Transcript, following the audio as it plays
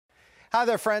Hi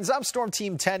there, friends. I'm Storm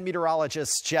Team 10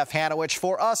 meteorologist Jeff Hanowich.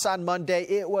 For us on Monday,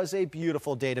 it was a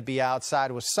beautiful day to be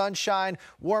outside with sunshine,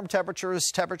 warm temperatures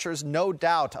no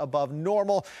doubt above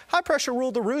normal. High pressure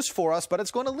ruled the roost for us, but it's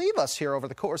going to leave us here over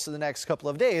the course of the next couple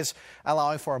of days,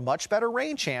 allowing for a much better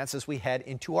rain chance as we head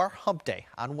into our hump day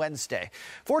on Wednesday.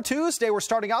 For Tuesday, we're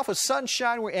starting off with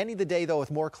sunshine. We're ending the day, though,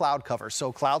 with more cloud cover,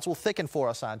 so clouds will thicken for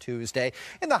us on Tuesday.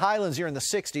 In the highlands, you're in the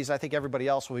 60s. I think everybody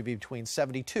else will be between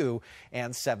 72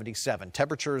 and 77.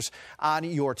 Temperatures on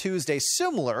your Tuesday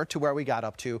similar to where we got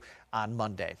up to on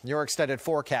Monday. Your extended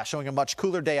forecast showing a much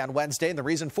cooler day on Wednesday, and the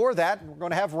reason for that, we're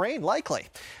going to have rain likely.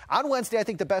 On Wednesday, I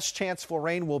think the best chance for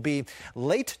rain will be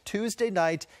late Tuesday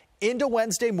night into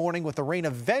Wednesday morning, with the rain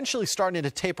eventually starting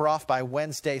to taper off by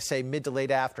Wednesday, say mid to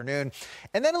late afternoon.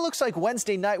 And then it looks like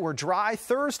Wednesday night we're dry.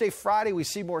 Thursday, Friday, we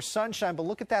see more sunshine, but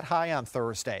look at that high on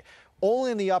Thursday, only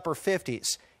in the upper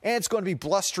 50s. And it's going to be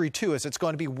blustery, too, as it's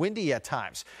going to be windy at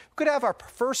times. We could have our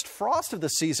first frost of the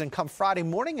season come Friday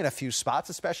morning in a few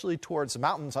spots, especially towards the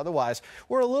mountains. Otherwise,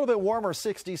 we're a little bit warmer,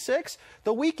 66.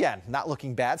 The weekend, not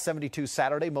looking bad, 72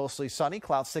 Saturday, mostly sunny.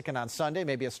 Clouds thicken on Sunday,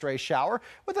 maybe a stray shower,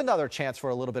 with another chance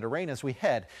for a little bit of rain as we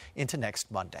head into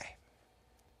next Monday.